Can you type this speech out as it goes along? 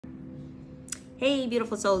Hey,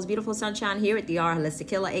 beautiful souls, beautiful sunshine here at the R Holistic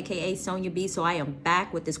Killer, aka Sonia B. So I am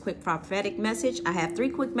back with this quick prophetic message. I have 3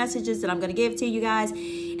 quick messages that I'm going to give to you guys.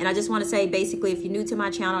 And I just want to say, basically, if you're new to my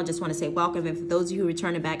channel, I just want to say welcome. And for those of you who are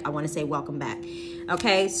returning back, I want to say welcome back.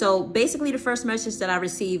 Okay, so basically the first message that I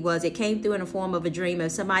received was it came through in the form of a dream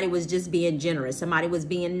of somebody was just being generous. Somebody was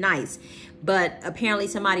being nice. But apparently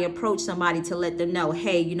somebody approached somebody to let them know,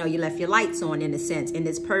 hey, you know, you left your lights on in a sense. And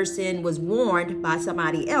this person was warned by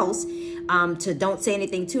somebody else to don't say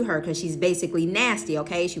anything to her because she's basically nasty,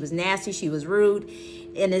 okay? She was nasty, she was rude,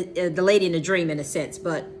 and the lady in the dream in a sense.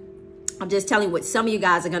 But I'm just telling you what some of you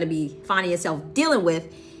guys are going to be finding yourself dealing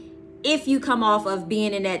with if you come off of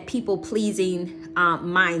being in that people-pleasing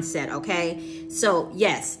mindset, okay? So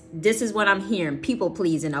yes, this is what I'm hearing,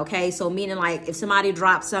 people-pleasing, okay? So meaning like if somebody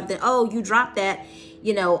drops something, oh, you dropped that,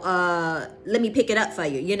 you know, let me pick it up for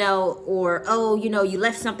you, you know, or, oh, you know, you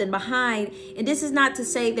left something behind. And this is not to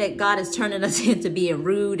say that God is turning us into being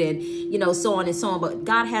rude and, you know, so on and so on, but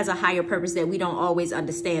God has a higher purpose that we don't always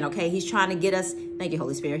understand, okay? He's trying to get us, thank you,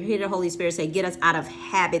 Holy Spirit. Hear the Holy Spirit say, get us out of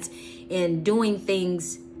habits in doing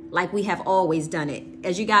things like we have always done it.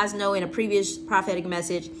 As you guys know, in a previous prophetic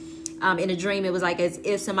message, in a dream, it was like as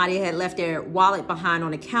if somebody had left their wallet behind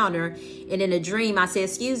on the counter. And in a dream, I said,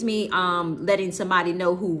 excuse me, letting somebody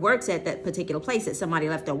know who works at that particular place that somebody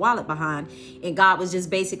left their wallet behind. And God was just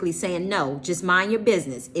basically saying, no, just mind your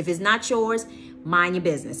business. If it's not yours, mind your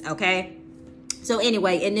business, okay? So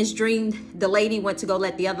anyway, in this dream, the lady went to go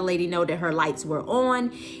let the other lady know that her lights were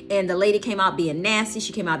on, and the lady came out being nasty.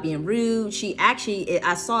 She came out being rude. She actually,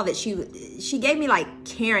 I saw that she gave me like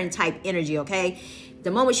Karen type energy, okay? The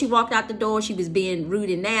moment she walked out the door, she was being rude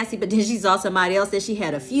and nasty, but then she saw somebody else that she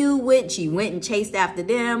had a feud with. She went and chased after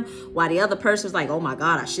them while the other person was like, oh my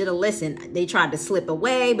God, I should have listened. They tried to slip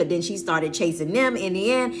away, but then she started chasing them. In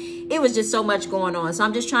the end, it was just so much going on. So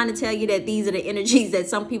I'm just trying to tell you that these are the energies that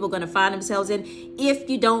some people are going to find themselves in if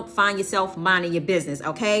you don't find yourself minding your business,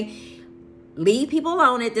 okay? Leave people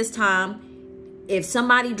alone at this time. If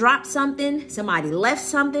somebody dropped something, somebody left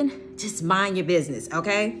something, just mind your business,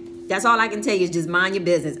 okay? That's all I can tell you is just mind your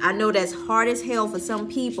business. I know that's hard as hell for some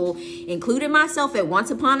people, including myself at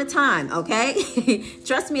once upon a time, okay?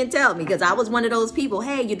 Trust me and tell me, because I was one of those people,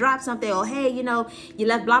 hey, you dropped something, or hey, you know, you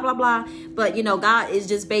left blah, blah, blah. But, you know, God is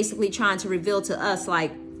just basically trying to reveal to us,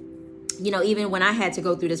 like, you know, even when I had to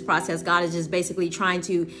go through this process, God is just basically trying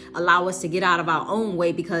to allow us to get out of our own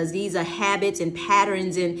way, because these are habits and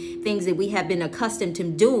patterns and things that we have been accustomed to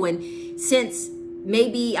doing since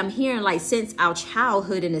maybe I'm hearing like since our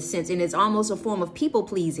childhood in a sense, and it's almost a form of people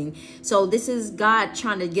pleasing. So this is God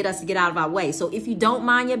trying to get us to get out of our way. So if you don't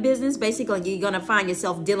mind your business, basically you're going to find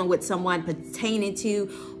yourself dealing with someone pertaining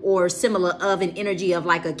to or similar of an energy of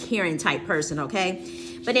like a Karen type person, okay?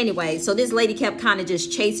 But anyway, so this lady kept kind of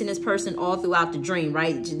just chasing this person all throughout the dream,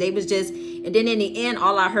 right? They was just, and then in the end,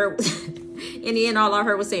 all I heard was, in the end, all I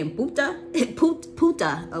heard was saying puta,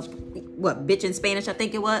 puta, what, bitch in Spanish, I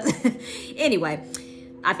think it was. Anyway,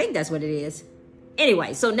 I think that's what it is.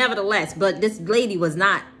 Anyway, so nevertheless, but this lady was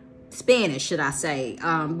not Spanish, should I say.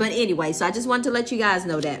 But anyway, so I just wanted to let you guys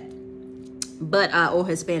know that. But, or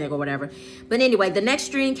Hispanic or whatever. But anyway, the next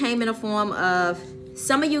dream came in a form of,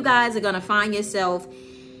 some of you guys are going to find yourself,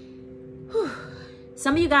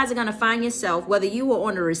 whether you were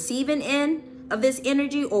on the receiving end of this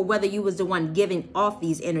energy or whether you was the one giving off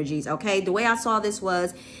these energies, okay? The way I saw this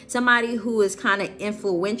was somebody who is kind of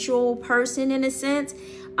influential person in a sense.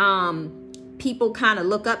 People kind of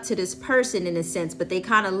look up to this person in a sense, but they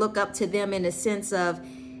kind of look up to them in a sense of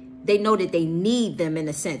they know that they need them in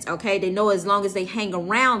a sense, okay? They know as long as they hang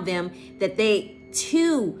around them that they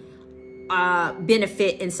too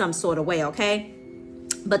benefit in some sort of way, okay?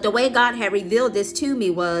 But the way God had revealed this to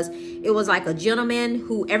me was, it was like a gentleman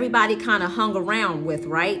who everybody kind of hung around with,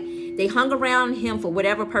 right? They hung around him for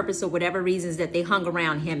whatever purpose or whatever reasons that they hung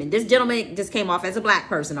around him. And this gentleman just came off as a black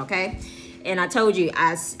person, okay? And I told you,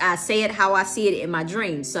 I say it how I see it in my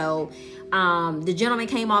dream. So the gentleman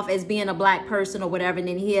came off as being a black person or whatever, and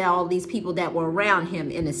then he had all these people that were around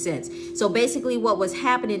him in a sense. So basically what was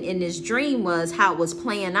happening in this dream was, how it was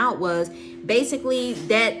playing out was, basically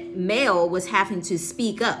that male was having to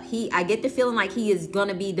speak up. I get the feeling like he is going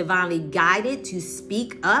to be divinely guided to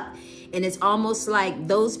speak up. And it's almost like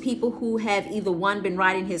those people who have either one been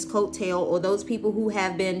riding his coattail, or those people who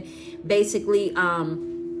have been basically,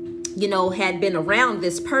 you know, had been around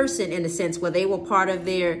this person in a sense where they were part of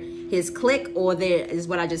his clique, or is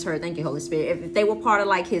what I just heard. Thank you, Holy Spirit. If they were part of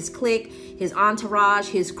like his clique, his entourage,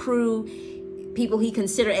 his crew, people he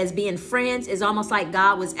considered as being friends, it's almost like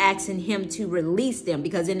God was asking him to release them,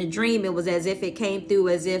 because in the dream, it was as if it came through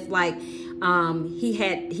as if like he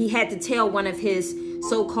had to tell one of his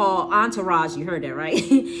so-called entourage, you heard that right?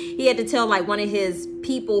 He had to tell like one of his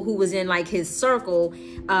people who was in like his circle,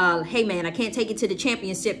 hey man, I can't take it to the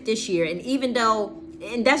championship this year. And even though,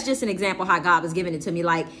 and that's just an example how God was giving it to me,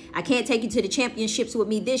 like, I can't take you to the championships with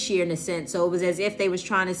me this year, in a sense. So it was as if they was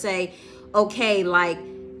trying to say, okay, like,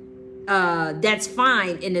 that's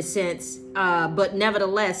fine in a sense, but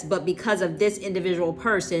nevertheless, but because of this individual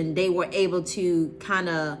person, they were able to kind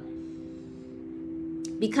of,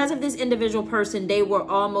 because of this individual person, they were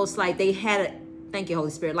almost like they had a, thank you,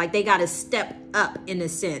 Holy Spirit, like they got to step up in a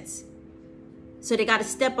sense. So they got to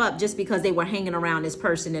step up just because they were hanging around this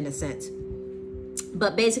person in a sense.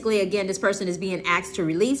 But basically, again, this person is being asked to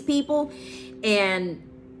release people, and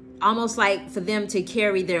almost like for them to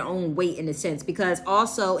carry their own weight in a sense, because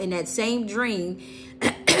also in that same dream,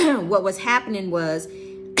 what was happening was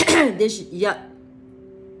this,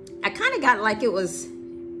 I kind of got like it was,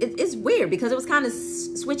 it's weird because it was kind of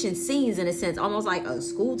switching scenes in a sense, almost like a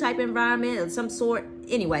school type environment of some sort.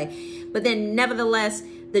 Anyway, but then nevertheless,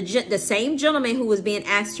 the same gentleman who was being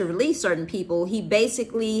asked to release certain people, he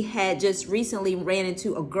basically had just recently ran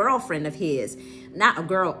into a girlfriend of his. Not a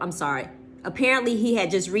girl, I'm sorry. Apparently he had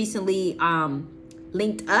just recently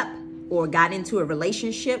linked up or got into a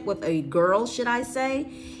relationship with a girl, should I say.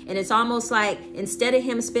 And it's almost like instead of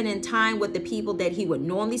him spending time with the people that he would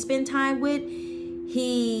normally spend time with,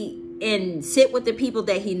 and sit with the people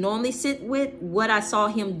that he normally sit with, what I saw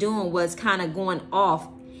him doing was kind of going off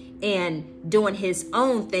and doing his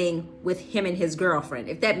own thing with him and his girlfriend,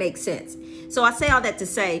 if that makes sense. So I say all that to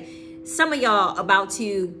say, some of y'all about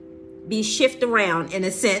to be shift around in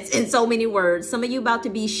a sense, in so many words. Some of you about to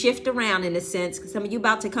be shift around in a sense. Some of you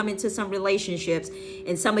about to come into some relationships,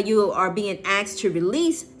 and some of you are being asked to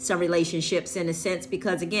release some relationships in a sense,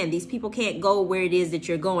 because again, these people can't go where it is that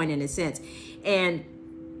you're going in a sense. And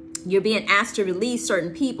you're being asked to release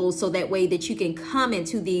certain people so that way that you can come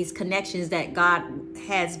into these connections that God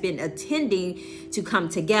has been attending to come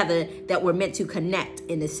together, that were meant to connect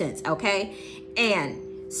in a sense, okay?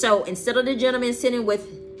 And so instead of the gentleman sitting with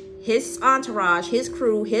his entourage, his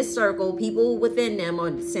crew, his circle, people within them, or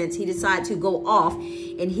in a sense, he decided to go off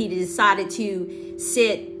and he decided to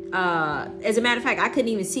sit. As a matter of fact, I couldn't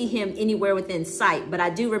even see him anywhere within sight, but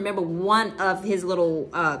I do remember one of his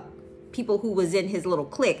little people who was in his little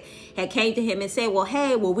clique had came to him and said, well,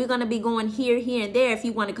 hey, well, we're going to be going here, and there if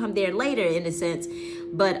you want to come there later in a sense.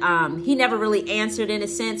 But he never really answered in a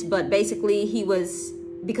sense, but basically he was,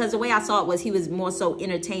 because the way I saw it was he was more so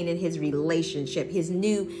entertaining his relationship, his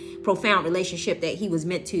new profound relationship that he was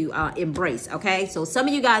meant to embrace. Okay, so some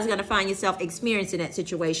of you guys are going to find yourself experiencing that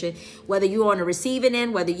situation, whether you're on the receiving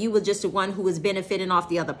end, whether you were just the one who was benefiting off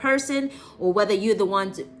the other person, or whether you're the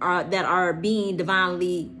ones that are being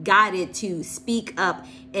divinely guided to speak up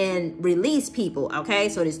and release people. Okay,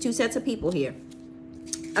 so there's two sets of people here.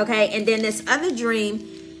 Okay, and then this other dream.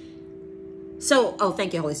 So, oh,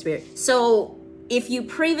 thank you, Holy Spirit. So if you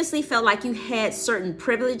previously felt like you had certain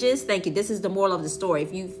privileges, thank you. This is the moral of the story.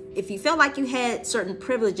 If you felt like you had certain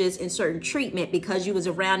privileges and certain treatment because you was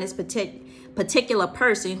around this particular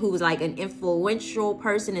person who was like an influential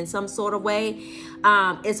person in some sort of way,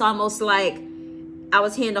 it's almost like I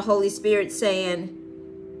was hearing the Holy Spirit saying,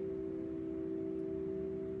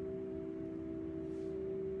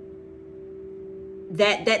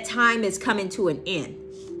 that time is coming to an end.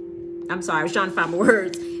 I'm sorry, I was trying to find my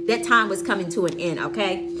words. That time was coming to an end,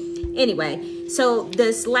 okay? Anyway, so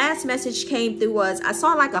this last message came through was, I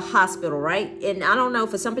saw like a hospital, right? And I don't know,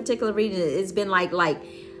 for some particular reason, it's been like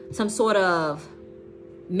some sort of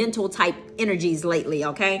mental type energies lately,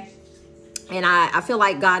 okay? And I feel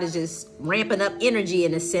like God is just ramping up energy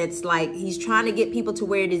in a sense, like he's trying to get people to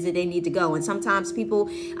where it is that they need to go. And sometimes people,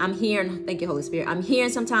 I'm hearing, thank you, Holy Spirit, I'm hearing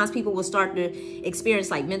sometimes people will start to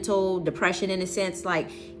experience like mental depression in a sense. Like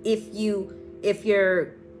if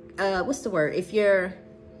you're, what's the word? If you're,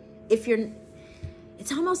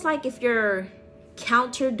 it's almost like if you're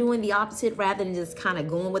counter doing the opposite rather than just kind of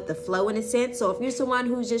going with the flow in a sense. So if you're someone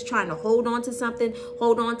who's just trying to hold on to something,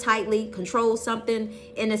 hold on tightly, control something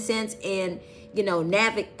in a sense, and you know,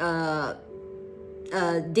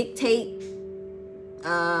 dictate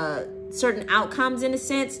certain outcomes in a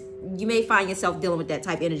sense, you may find yourself dealing with that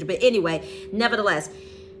type of energy. But anyway, nevertheless,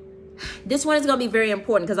 this one is going to be very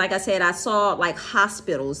important because like I said, I saw like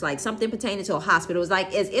hospitals, like something pertaining to a hospital. It was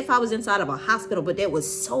like as if I was inside of a hospital, but it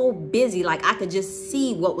was so busy. Like I could just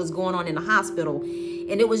see what was going on in the hospital.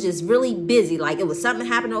 And it was just really busy. Like it was something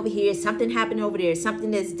happened over here, something happened over there, something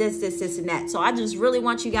this, and that. So I just really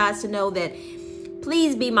want you guys to know that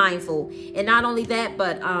please be mindful. And not only that,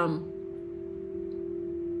 but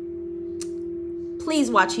please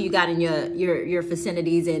watch who you got in your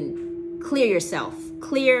vicinities and clear yourself.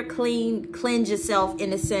 Clear, clean, cleanse yourself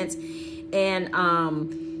in a sense. And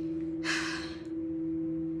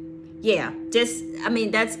yeah, just, I mean,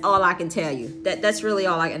 that's all I can tell you. That's really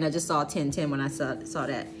all and I just saw 1010 when I saw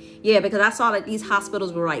that. Yeah, because I saw that these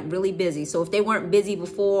hospitals were like really busy. So if they weren't busy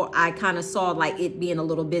before, I kind of saw like it being a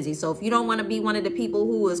little busy. So if you don't want to be one of the people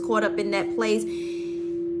who is caught up in that place,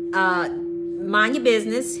 mind your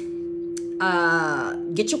business.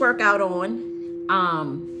 Get your workout on,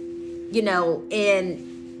 you know,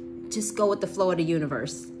 and just go with the flow of the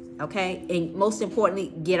universe. Okay. And most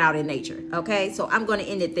importantly, get out in nature. Okay. So I'm going to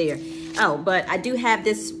end it there. Oh, but I do have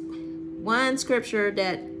this one scripture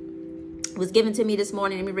that was given to me this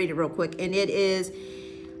morning. Let me read it real quick. And it is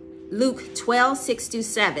Luke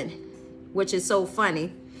 12:6-7, which is so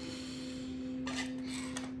funny.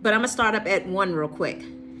 But I'm going to start up at 1 real quick,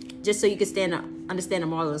 just so you can understand the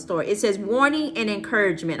moral of the story. It says warning and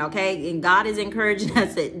encouragement, okay? And God is encouraging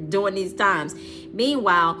us during these times.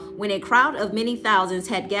 Meanwhile, when a crowd of many thousands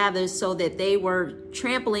had gathered so that they were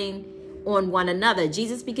trampling on one another,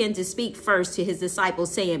 Jesus began to speak first to his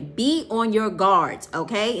disciples, saying, be on your guards,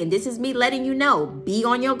 okay? And this is me letting you know, be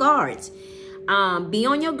on your guards. Be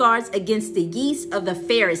on your guards against the yeast of the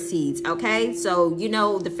Pharisees, okay? So, you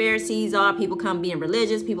know, the Pharisees are people come being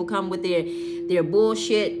religious, people come with their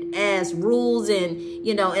bullshit ass rules, and,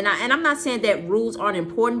 you know, and I'm not saying that rules aren't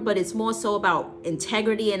important, but it's more so about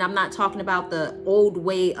integrity, and I'm not talking about the old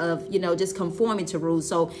way of, you know, just conforming to rules.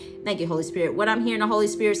 So thank you, Holy Spirit. What I'm hearing the Holy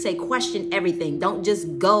Spirit say, question everything. Don't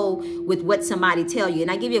just go with what somebody tell you. And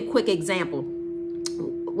I give you a quick example.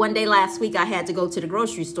 One day last week, I had to go to the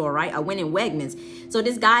grocery store, right? I went in Wegmans. So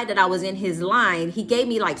this guy that I was in his line, he gave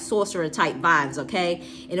me like sorcerer type vibes, okay?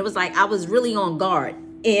 And it was like I was really on guard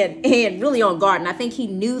and really on guard. And I think he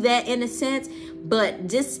knew that in a sense, but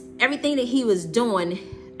just everything that he was doing,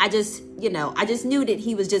 I just knew that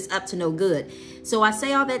he was just up to no good. So I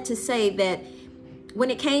say all that to say that when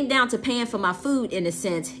it came down to paying for my food, in a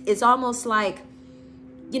sense, it's almost like,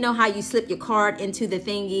 you know how you slip your card into the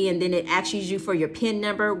thingy and then it asks you for your PIN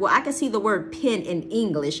number? Well, I can see the word PIN in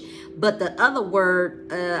English, but the other word,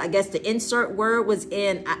 I guess the insert word was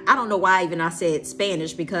in, I don't know why even I said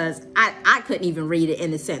Spanish, because I couldn't even read it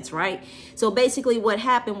in a sense, right? So basically what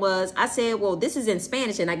happened was I said, well, this is in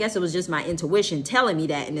Spanish, and I guess it was just my intuition telling me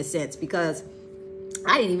that in a sense, because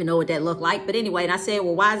I didn't even know what that looked like. But anyway, and I said,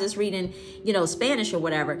 well, why is this reading, you know, Spanish or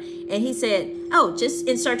whatever? And he said, oh, just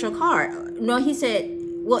insert your card. No, he said,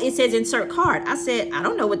 well, it says insert card. I said, I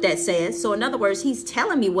don't know what that says. So in other words, he's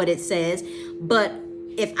telling me what it says. But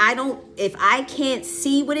if I can't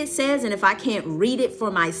see what it says, and if I can't read it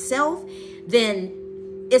for myself, then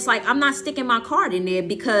it's like I'm not sticking my card in there,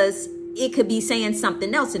 because it could be saying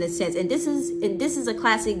something else in a sense. And this is a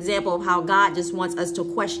classic example of how God just wants us to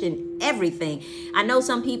question everything. I know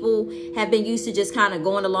some people have been used to just kind of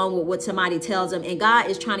going along with what somebody tells them, and God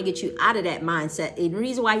is trying to get you out of that mindset. And the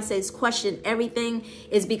reason why he says question everything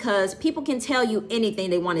is because people can tell you anything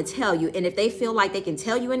they want to tell you. And if they feel like they can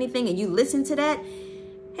tell you anything and you listen to that,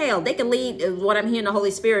 hell, they can lead, what I'm hearing the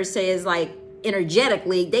Holy Spirit say is like,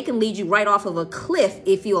 energetically, they can lead you right off of a cliff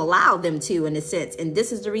if you allow them to, in a sense. And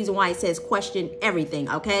this is the reason why it says question everything,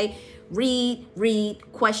 okay? Read,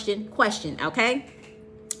 question, okay?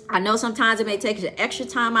 I know sometimes it may take you extra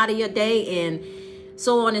time out of your day and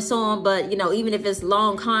so on and so on, but, you know, even if it's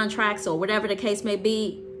long contracts or whatever the case may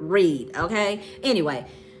be, read, okay? Anyway,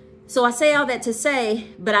 so I say all that to say,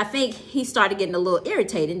 but I think he started getting a little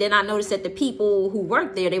irritated. And then I noticed that the people who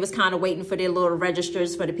worked there, they was kind of waiting for their little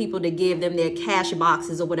registers, for the people to give them their cash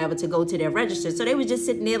boxes or whatever to go to their registers. So they was just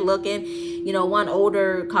sitting there looking. You know, one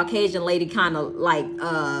older Caucasian lady kind of like,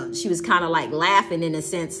 she was kind of like laughing in a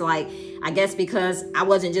sense, like, I guess because I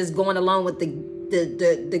wasn't just going along with the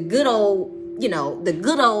good old, you know, the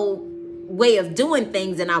good old way of doing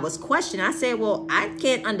things, and I was questioning. I said, well, I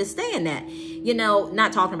can't understand that, you know,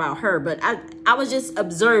 not talking about her, but I was just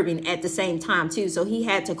observing at the same time too. So he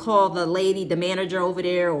had to call the lady, the manager over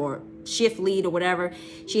there, or shift lead or whatever.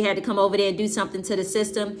 She had to come over there and do something to the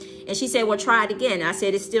system, and she said, well, try it again. I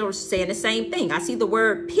said, it's still saying the same thing. I see the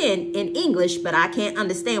word PIN in English, but I can't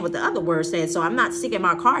understand what the other word says, so I'm not sticking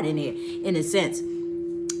my card in there, in a sense.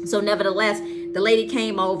 So nevertheless, the lady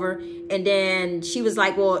came over, and then she was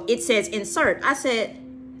like, well, it says insert. I said,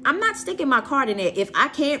 I'm not sticking my card in there. If I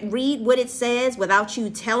can't read what it says without you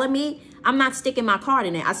telling me, I'm not sticking my card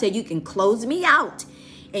in there. I said, you can close me out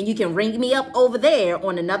and you can ring me up over there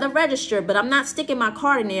on another register, but I'm not sticking my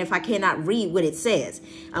card in there if I cannot read what it says.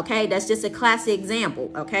 Okay, that's just a classic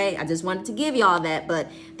example. Okay, I just wanted to give y'all that,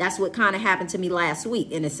 but that's what kind of happened to me last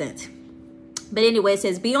week, in a sense. But anyway, it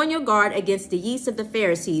says, be on your guard against the yeast of the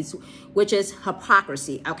Pharisees, which is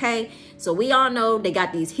hypocrisy, okay? So we all know they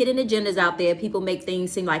got these hidden agendas out there. People make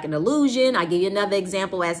things seem like an illusion. I'll give you another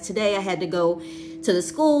example. As today, I had to go to the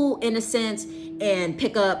school, in a sense, and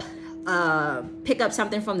pick up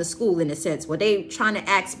something from the school, in a sense. Well, they trying to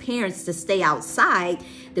ask parents to stay outside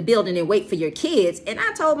the building and wait for your kids. And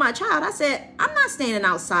I told my child, I said, I'm not standing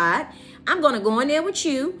outside. I'm going to go in there with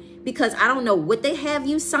you, because I don't know what they have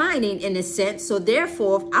you signing, in a sense. So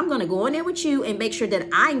therefore, I'm going to go in there with you and make sure that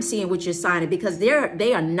I'm seeing what you're signing, because they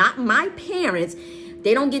are not my parents.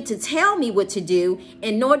 They don't get to tell me what to do,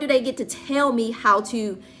 and nor do they get to tell me how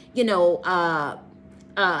to, you know,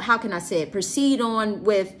 how can I say it, proceed on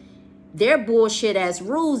with their bullshit as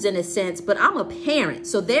rules, in a sense. But I'm a parent,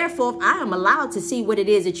 so therefore I am allowed to see what it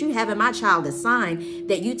is that you having my child to sign,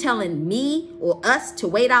 that you telling me or us to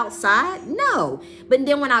wait outside. No. But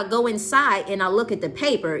then when I go inside and I look at the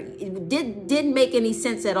paper, it didn't make any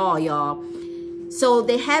sense at all, y'all. So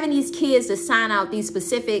they're having these kids to sign out these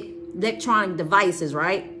specific electronic devices,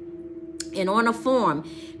 right? And on a form,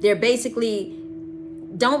 they're basically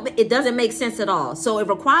it doesn't make sense at all. So it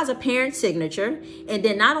requires a parent signature, and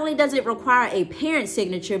then not only does it require a parent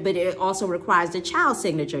signature, but it also requires the child's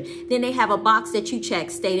signature. Then they have a box that you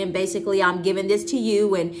check stating basically, I'm giving this to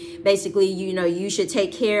you, and basically, you know, you should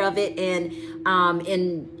take care of it, and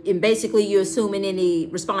basically you're assuming any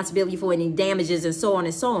responsibility for any damages and so on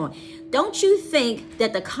and so on. Don't you think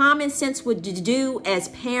that the common sense would do as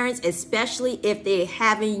parents, especially if they're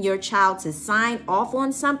having your child to sign off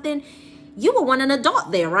on something, you would want an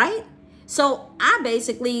adult there, right? So I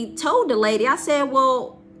basically told the lady, I said,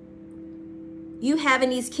 well, you having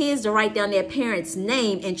these kids to write down their parents'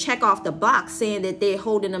 name and check off the box saying that they're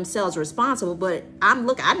holding themselves responsible. But I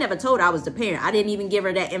never told her I was the parent. I didn't even give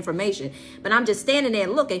her that information. But I'm just standing there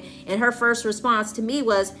looking, and her first response to me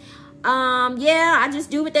was, yeah, I just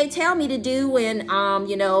do what they tell me to do. And,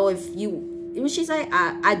 you know, what she say?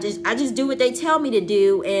 I just do what they tell me to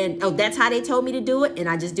do, and that's how they told me to do it, and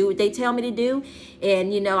I just do what they tell me to do.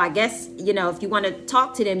 And, you know, I guess, you know, if you want to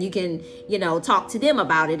talk to them, you can, you know, talk to them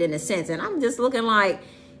about it, in a sense. And I'm just looking like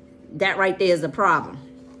that right there is the problem.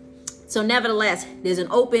 So nevertheless, there's an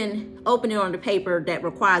opening on the paper that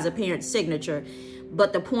requires a parent's signature.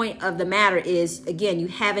 But the point of the matter is, again, you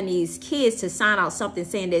having these kids to sign out something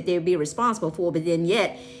saying that they'll be responsible for, but then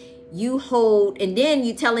yet you hold, and then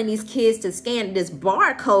you telling these kids to scan this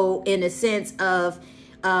barcode, in a sense of,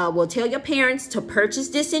 well, tell your parents to purchase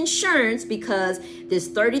this insurance, because this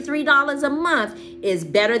 $33 a month is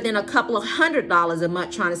better than a couple of $100 a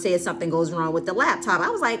month, trying to say if something goes wrong with the laptop. I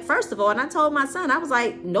was like, first of all, and I told my son, I was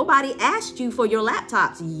like, nobody asked you for your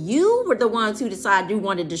laptops. You were the ones who decided you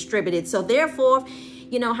want to distribute it. So therefore,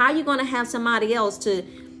 you know, how are you going to have somebody else to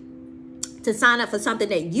sign up for something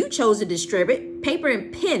that you chose to distribute? Paper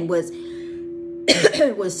and pen was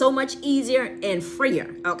was so much easier and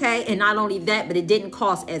freer, okay? And not only that, but it didn't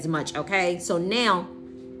cost as much, okay? So now,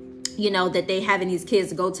 you know, that they having these kids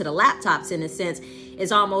to go to the laptops, in a sense,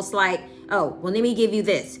 it's almost like, oh, well, let me give you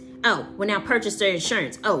this. Oh, well, now purchase their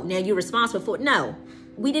insurance. Oh, now you're responsible for it. No,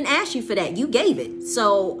 we didn't ask you for that. You gave it.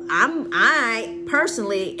 So I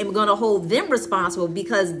personally am going to hold them responsible,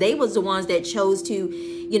 because they was the ones that chose to,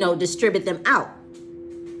 you know, distribute them out.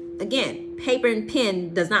 Again, paper and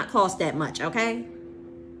pen does not cost that much, okay?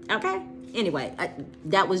 Okay? Anyway,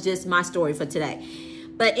 that was just my story for today.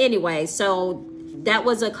 But anyway, so that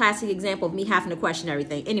was a classic example of me having to question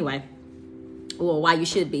everything. Anyway, or why you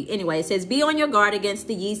should be. Anyway, it says, be on your guard against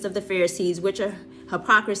the yeast of the Pharisees, which are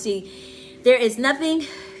hypocrisy. There is nothing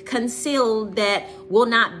concealed that will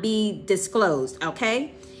not be disclosed,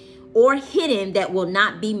 okay? Or hidden that will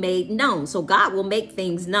not be made known. So God will make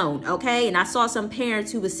things known, okay? And I saw some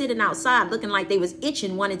parents who were sitting outside looking like they was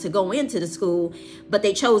itching, wanting to go into the school, but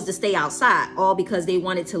they chose to stay outside, all because they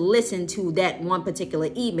wanted to listen to that one particular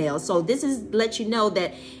email. So this is let you know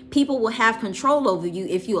that people will have control over you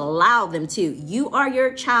if you allow them to. You are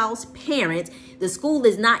your child's parent. The school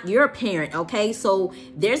is not your parent, okay? So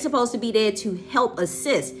they're supposed to be there to help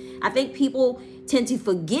assist. I think people tend to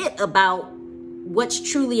forget about what's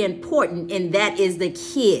truly important, and that is the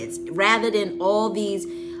kids, rather than all these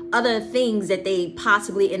other things that they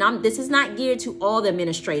possibly, and this is not geared to all the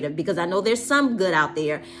administrative, because I know there's some good out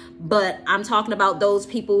there, but I'm talking about those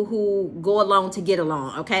people who go along to get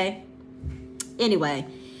along, okay? Anyway,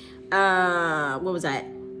 what was that?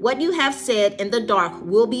 What you have said in the dark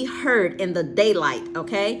will be heard in the daylight,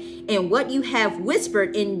 okay? And what you have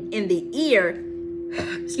whispered in the ear,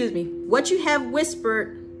 excuse me, what you have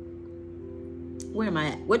whispered, where am I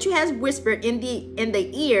at? What you have whispered in the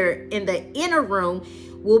ear, in the inner room,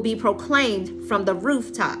 will be proclaimed from the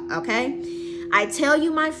rooftop, okay? I tell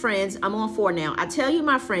you, my friends, I'm on 4 now. I tell you,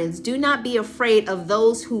 my friends, do not be afraid of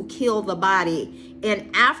those who kill the body, and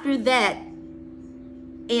after that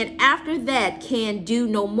can do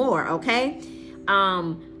no more. Okay.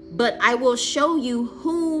 But I will show you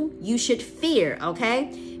whom you should fear.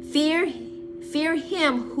 Okay. Fear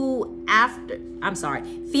him who after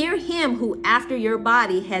your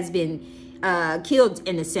body has been killed,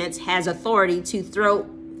 in a sense, has authority to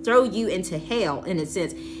throw you into hell, in a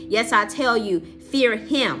sense. Yes, I tell you, fear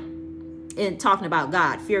him. And talking about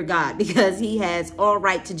God, fear God, because he has all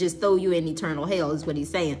right to just throw you in eternal hell, is what he's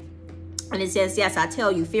saying. And it says, yes, I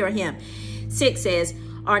tell you, fear him. 6 says,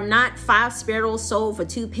 are not 5 sparrows sold for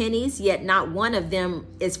 2 pennies, yet not one of them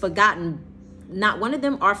is forgotten. Not one of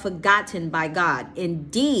them are forgotten by God.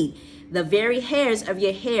 Indeed, the very hairs of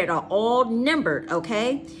your head are all numbered.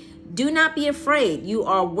 Okay. Do not be afraid. You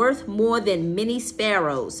are worth more than many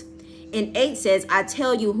sparrows. And 8 says, I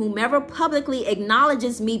tell you, whomever publicly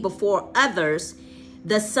acknowledges me before others,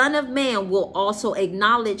 the Son of Man will also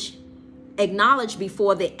acknowledge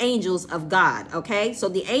before the angels of God. Okay. So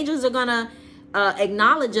the angels are going to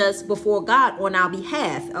acknowledge us before God on our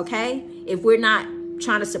behalf. Okay. If we're not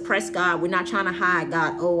trying to suppress God, we're not trying to hide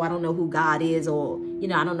God. Oh, I don't know who God is, or,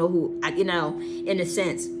 I don't know who, in a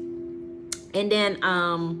sense. And then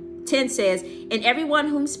 10 says, and everyone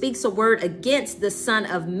whom speaks a word against the Son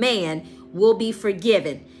of Man will be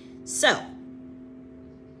forgiven. So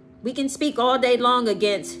we can speak all day long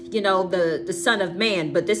against, the Son of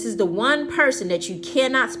Man, but this is the one person that you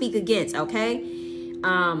cannot speak against. Okay.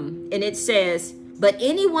 And it says, but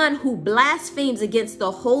anyone who blasphemes against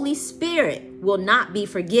the Holy Spirit will not be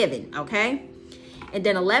forgiven. Okay. And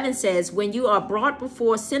then 11 says, when you are brought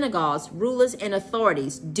before synagogues, rulers, and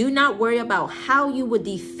authorities, do not worry about how you will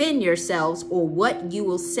defend yourselves or what you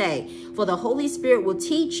will say, for the Holy Spirit will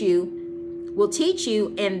teach you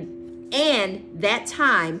and that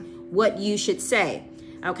time what you should say.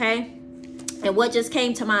 Okay. And what just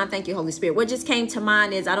came to mind, thank you, Holy Spirit. What just came to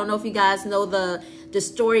mind is, I don't know if you guys know the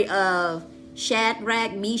story of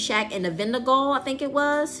Shadrach, Meshach, and Abednego, I think it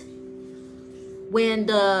was, when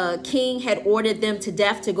the king had ordered them to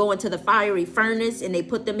death to go into the fiery furnace, and they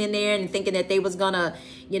put them in there and thinking that they was gonna,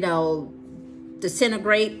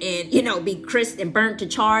 disintegrate and, be crisped and burnt to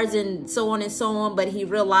charge and so on and so on. But he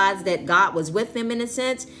realized that God was with them, in a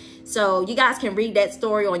sense. So you guys can read that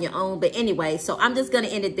story on your own. But anyway, so I'm just going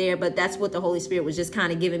to end it there. But that's what the Holy Spirit was just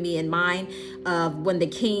kind of giving me in mind of when the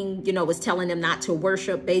king, was telling them not to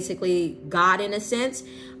worship basically God, in a sense.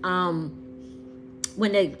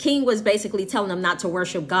 When the king was basically telling them not to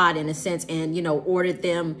worship God, in a sense, and, ordered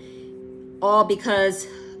them all because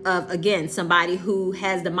of, again, somebody who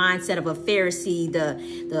has the mindset of a Pharisee,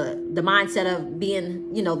 the mindset of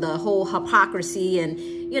being, the whole hypocrisy and,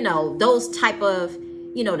 those type of,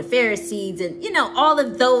 the Pharisees and, all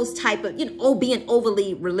of those type of, being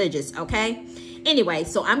overly religious. Okay. Anyway,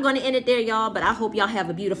 so I'm going to end it there, y'all. But I hope y'all have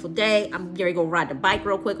a beautiful day. I'm going to go ride the bike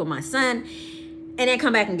real quick with my son and then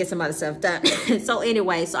come back and get some other stuff done. So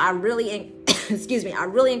anyway, so I really, I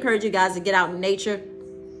really encourage you guys to get out in nature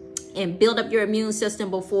and build up your immune system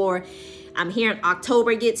before I'm hearing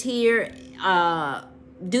October gets here.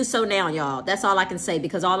 Do so now, y'all. That's all I can say,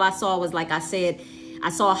 because all I saw was, like I said, I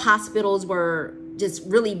saw hospitals were just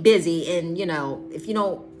really busy. And, if you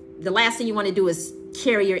don't, the last thing you want to do is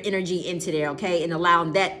carry your energy into there, okay? And allow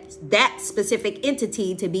that specific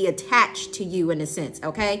entity to be attached to you, in a sense,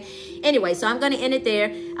 okay? Anyway, so I'm going to end it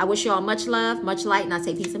there. I wish you all much love, much light, and I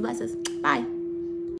say peace and blessings. Bye.